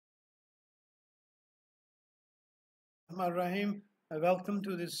Rahim. Welcome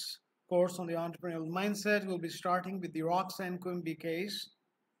to this course on the entrepreneurial mindset. We'll be starting with the Roxanne Quimby case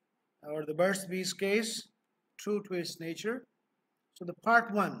or the Burt case, true to its nature. So, the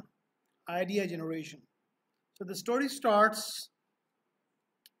part one, idea generation. So, the story starts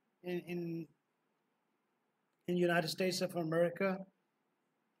in United States of America.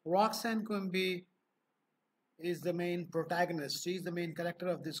 Roxanne Quimby is the main protagonist. She's the main character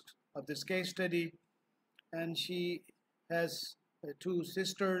of this case study, and she has two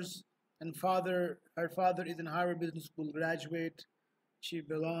sisters and father. Her father is an Harvard Business School graduate. She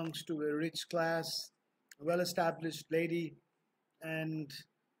belongs to a rich class, well-established lady, and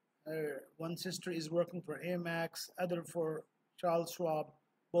one sister is working for Amex, other for Charles Schwab,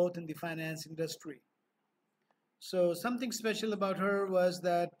 both in the finance industry. So something special about her was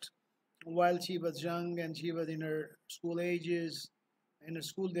that while she was young and she was in her school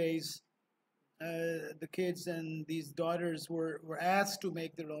days, the kids and these daughters were asked to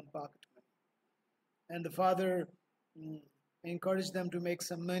make their own pocket money. And the father encouraged them to make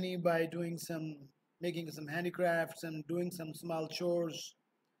some money by making some handicrafts and doing some small chores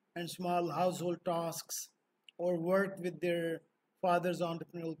and small household tasks, or worked with their father's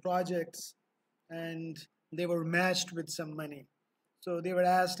entrepreneurial projects, and they were matched with some money. So they were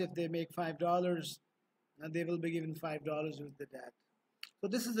asked if they make $5, and they will be given $5 with the dad. So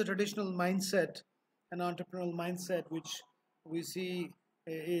this is the traditional mindset, an entrepreneurial mindset, which we see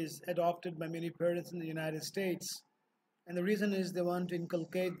is adopted by many parents in the United States. And the reason is they want to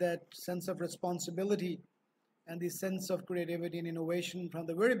inculcate that sense of responsibility and the sense of creativity and innovation from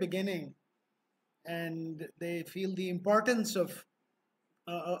the very beginning. And they feel the importance of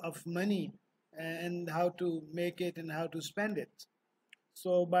money and how to make it and how to spend it.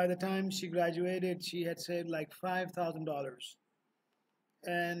 So by the time she graduated, she had saved like $5,000.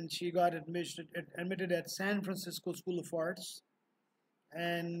 And she got admitted at San Francisco School of Arts,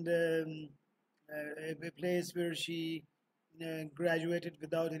 and a place where she graduated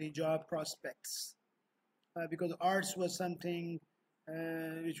without any job prospects, because arts was something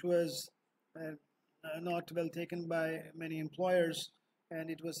which was not well taken by many employers, and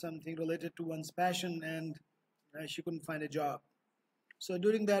it was something related to one's passion, and she couldn't find a job. So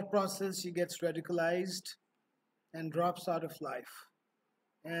during that process, she gets radicalized and drops out of life.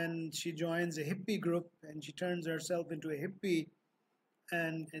 And she joins a hippie group, and she turns herself into a hippie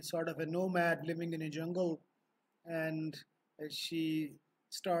and is sort of a nomad living in a jungle. And she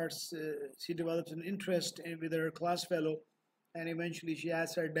develops an interest with her class fellow, and eventually she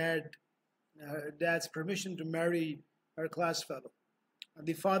asks her dad's permission to marry her class fellow.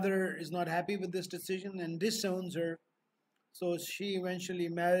 The father is not happy with this decision and disowns her. So she eventually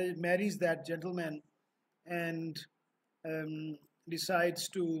marries that gentleman and decides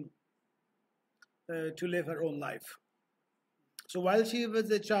to live her own life. So while she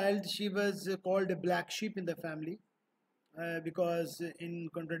was a child, she was called a black sheep in the family because, in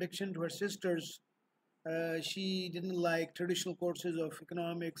contradiction to her sisters, she didn't like traditional courses of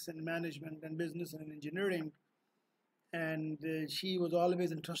economics and management and business and engineering, and she was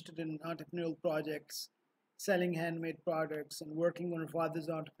always interested in entrepreneurial projects, selling handmade products and working on her father's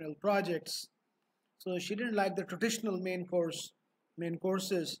entrepreneurial projects. So she didn't like the traditional main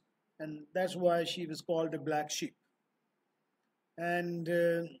courses, and that's why she was called a black sheep. And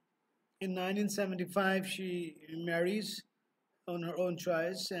in 1975, she marries on her own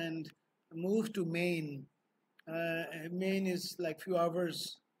choice and moved to Maine. Maine is like a few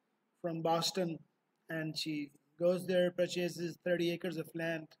hours from Boston, and she goes there, purchases 30 acres of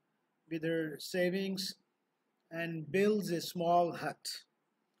land with her savings, and builds a small hut.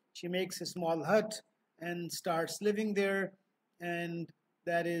 She makes a small hut and starts living there, and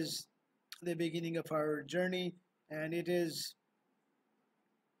that is the beginning of our journey. And it is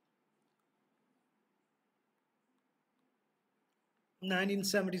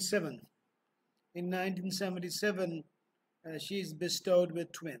 (1977). In 1977, she is bestowed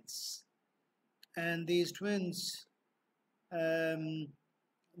with twins, and these twins,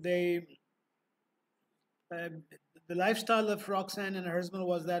 they the lifestyle of Roxanne and her husband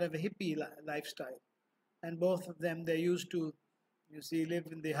was that of a hippie lifestyle, and both of them, they used to, live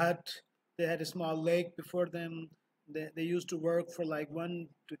in the hut. They had a small lake before them. They used to work for like 1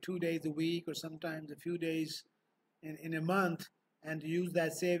 to 2 days a week, or sometimes a few days in a month, and use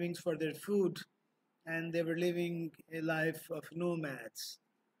that savings for their food. And they were living a life of nomads.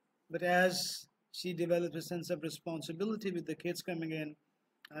 But as she develops a sense of responsibility with the kids coming in,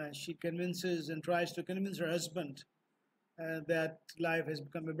 she convinces and tries to convince her husband that life has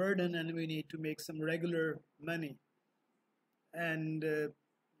become a burden and we need to make some regular money. And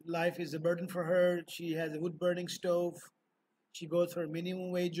life is a burden for her. She has a wood burning stove. She goes for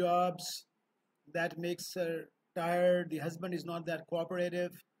minimum wage jobs. That makes her tired. The husband is not that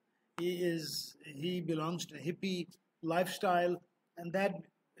cooperative. He belongs to a hippie lifestyle, and that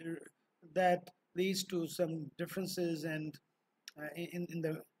leads to some differences and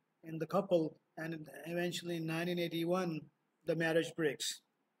in the couple, and eventually in 1981 the marriage breaks.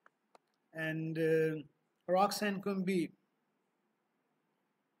 And Roxanne Kumbi,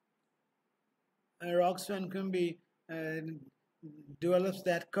 Roxanne Kumbi uh, develops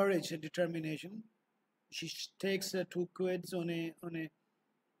that courage and determination. She takes her two kids on a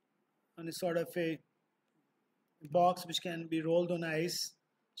sort of a box which can be rolled on ice.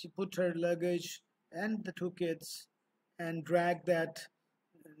 She put her luggage and the two kids and dragged that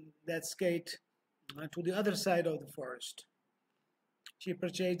skate to the other side of the forest. She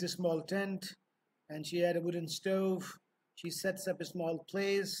purchased a small tent and she had a wooden stove. She sets up a small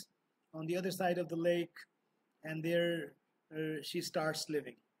place on the other side of the lake, and there she starts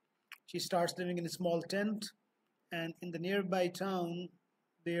living. She starts living in a small tent, and in the nearby town,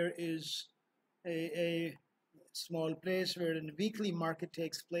 there is a small place where a weekly market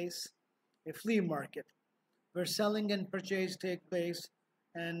takes place, a flea market, where selling and purchase take place.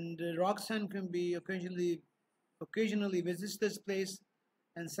 And Roxanne can be occasionally visits this place,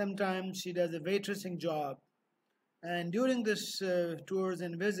 and sometimes she does a waitressing job. And during this tours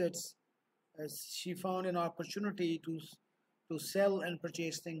and visits, she found an opportunity to sell and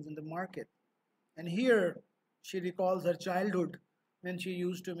purchase things in the market. And here she recalls her childhood when she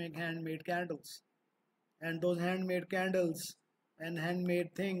used to make handmade candles. And those handmade candles and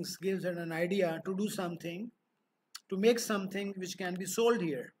handmade things gives her an idea to do something, to make something which can be sold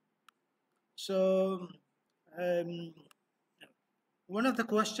here. So um, one of the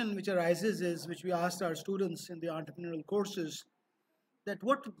questions which arises is, which we asked our students in the entrepreneurial courses, that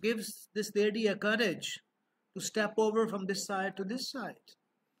what gives this lady a courage to step over from this side to this side?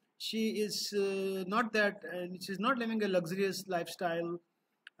 She is not that, she's not living a luxurious lifestyle,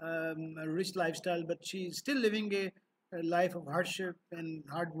 a rich lifestyle, but she's still living a life of hardship and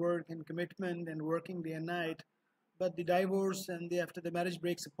hard work and commitment and working day and night. But the divorce and after the marriage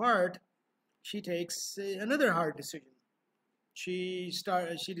breaks apart, she takes another hard decision. She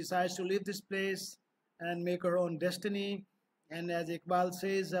decides to leave this place and make her own destiny. And as Iqbal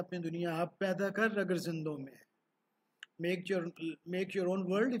says, अपनी दुनिया आप पैदा कर अगर जिंदों में. Make your own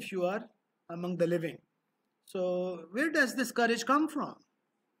world if you are among the living. So where does this courage come from?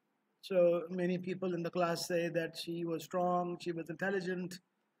 So many people in the class say that she was strong, she was intelligent,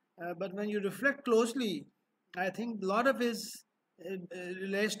 but when you reflect closely, I think a lot of it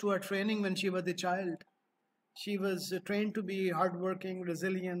relates to her training when she was a child. She was trained to be hardworking,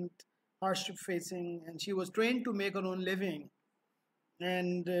 resilient, hardship facing, and she was trained to make her own living.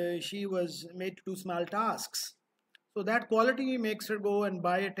 And she was made to do small tasks. So that quality makes her go and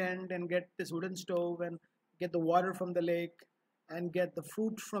buy a tent and get this wooden stove and get the water from the lake and get the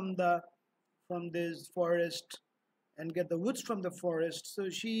fruit from this forest and get the woods from the forest. So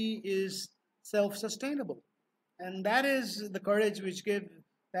she is self-sustainable, and that is the courage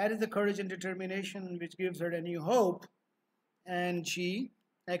and determination which gives her a new hope, and she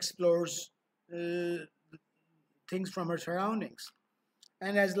explores things from her surroundings.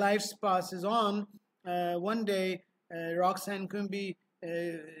 And as life passes on, one day Roxanne Kumbi,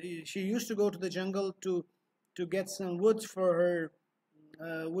 she used to go to the jungle to get some woods for her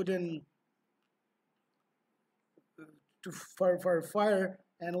wooden for a fire.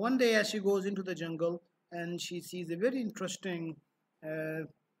 And one day, as she goes into the jungle, and she sees a very interesting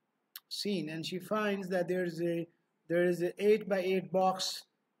scene, and she finds that there is a 8 by 8 box,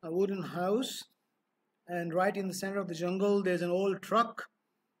 a wooden house, and right in the center of the jungle, there's an old truck,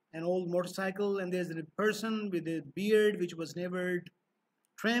 an old motorcycle, and there's a person with a beard which was never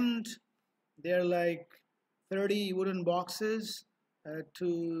trimmed. They're like 30 wooden boxes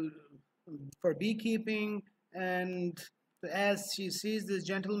for beekeeping. And as she sees this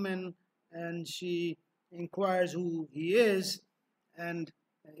gentleman and she inquires who he is, and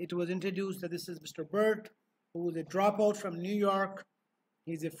it was introduced that this is Mr. Burt, who is a dropout from New York.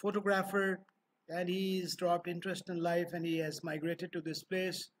 He's a photographer, and he's dropped interest in life, and he has migrated to this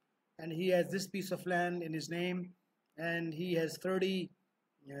place, and he has this piece of land in his name, and he has 30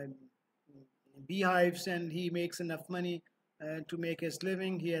 beehives, and he makes enough money to make his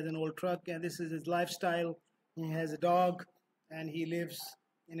living. He has an old truck, and this is his lifestyle. He has a dog, and he lives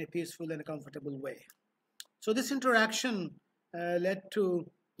in a peaceful and a comfortable way. So this interaction led to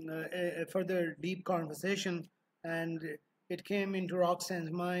a further deep conversation, and it came into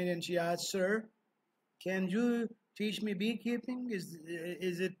Roxanne's mind, and she asked, "Sir, can you teach me beekeeping?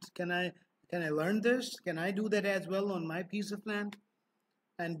 Is it, can I learn this? Can I do that as well on my piece of land?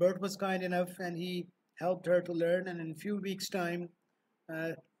 And Bert was kind enough, and he helped her to learn. And in a few weeks' time,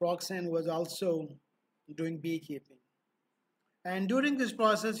 uh, Roxanne was also doing beekeeping. And during this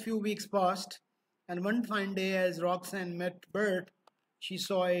process, few weeks passed, and one fine day, as Roxanne met Bert, she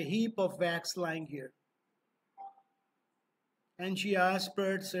saw a heap of wax lying here. And she asked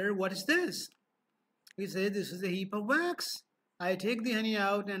Bert, "Sir, what is this?" He said, "This is a heap of wax. I take the honey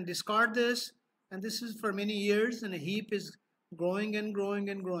out and discard this, and this is for many years, and a heap is growing and growing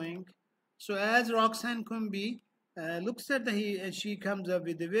and growing." So as Roxanne Kumbi looks at the heap, she comes up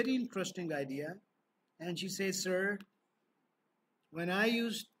with a very interesting idea, and she says, "Sir, when I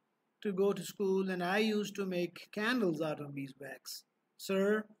used to go to school and I used to make candles out of beeswax,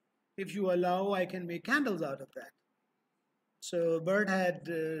 sir, if you allow, I can make candles out of that." So Bert had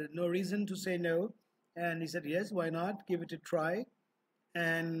no reason to say no, and he said, "Yes, why not? Give it a try."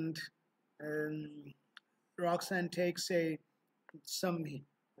 And um, Roxanne takes some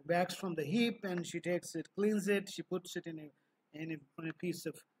wax from the heap, and she takes it, cleans it, she puts it on a piece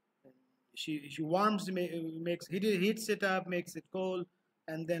of. She warms, heats it up, makes it cold,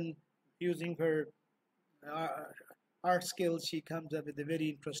 and then using her uh, art skills, she comes up with a very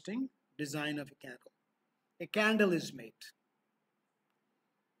interesting design of a candle. A candle is made,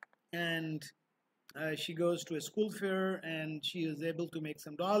 and she goes to a school fair, and she is able to make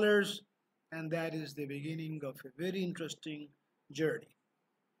some dollars, and that is the beginning of a very interesting journey.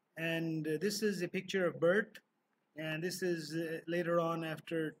 And this is a picture of Bert, and this is later on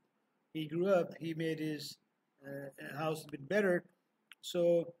after he grew up, he made his house a bit better.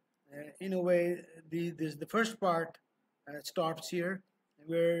 So in a way, the first part stops here,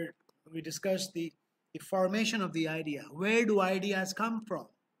 where we discuss the formation of the idea. Where do ideas come from?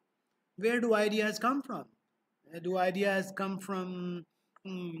 Where do ideas come from? Do ideas come from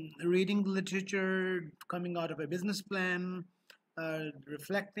reading literature, coming out of a business plan,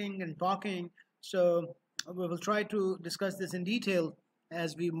 reflecting and talking? So we will try to discuss this in detail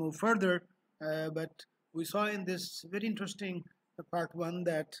as we move further. But we saw in this very interesting part one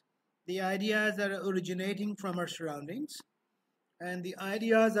that the ideas are originating from our surroundings, and the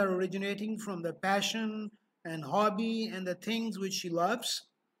ideas are originating from the passion and hobby and the things which she loves,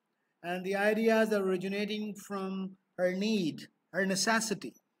 and the ideas are originating from her need, her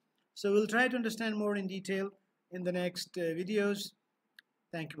necessity. So we'll try to understand more in detail in the next videos.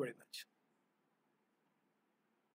 Thank you very much.